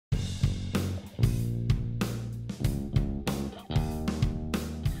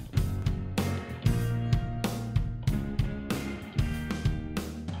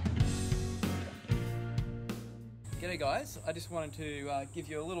G'day guys, I just wanted to give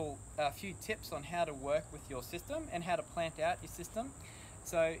you a few tips on how to work with your system and how to plant out your system.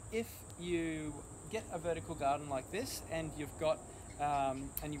 So if you get a vertical garden like this and you've got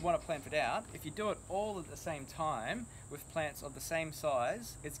and you want to plant it out, if you do it all at the same time with plants of the same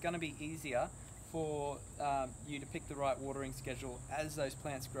size, it's going to be easier for you to pick the right watering schedule as those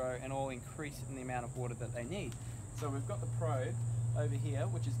plants grow and all increase in the amount of water that they need. So we've got the probe over here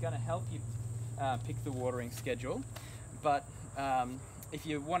which is going to help you pick the watering schedule, but if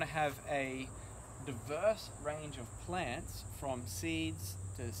you want to have a diverse range of plants from seeds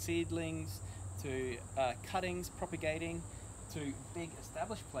to seedlings to cuttings, propagating to big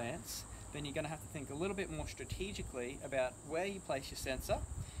established plants, then you're going to have to think a little bit more strategically about where you place your sensor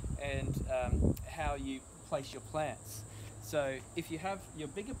and how you place your plants. So if you have your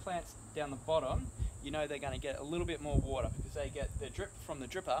bigger plants down the bottom, you know they're going to get a little bit more water because they get the drip from the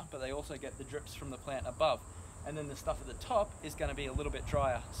dripper, but they also get the drips from the plant above. And then the stuff at the top is going to be a little bit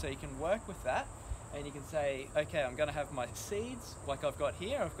drier. So you can work with that and you can say, okay, I'm going to have my seeds like I've got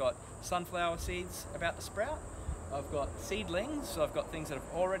here. I've got sunflower seeds about to sprout. I've got seedlings, so I've got things that have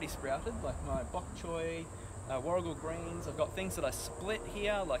already sprouted like my bok choy, warrigal greens. I've got things that I split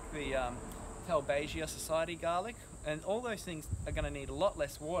here like the TelePLANTathic Society garlic, and all those things are going to need a lot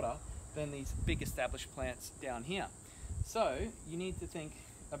less water than these big established plants down here. So you need to think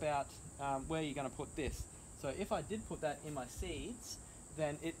about where you're going to put this. So if I did put that in my seeds,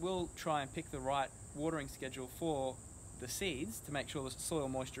 then it will try and pick the right watering schedule for the seeds to make sure the soil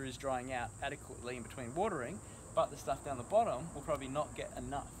moisture is drying out adequately in between watering, but the stuff down the bottom will probably not get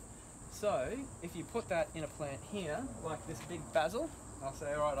enough. So if you put that in a plant here, like this big basil, I'll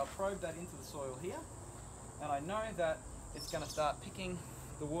say, all right, I'll probe that into the soil here, and I know that it's going to start picking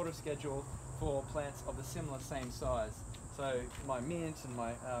the water schedule for plants of the same size. So my mint and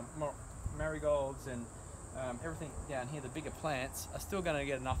my marigolds and everything down here, the bigger plants, are still going to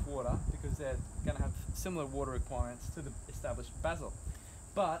get enough water because they're going to have similar water requirements to the established basil.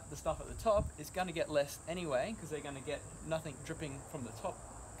 But the stuff at the top is going to get less anyway because they're going to get nothing dripping from the top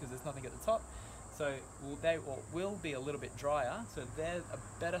because there's nothing at the top. So they will be a little bit drier, so they're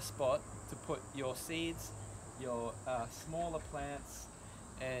a better spot to put your seeds, your smaller plants,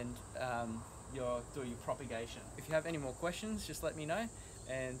 and do your propagation. If you have any more questions, just let me know,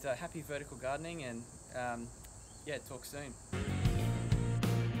 and happy vertical gardening, and yeah, talk soon.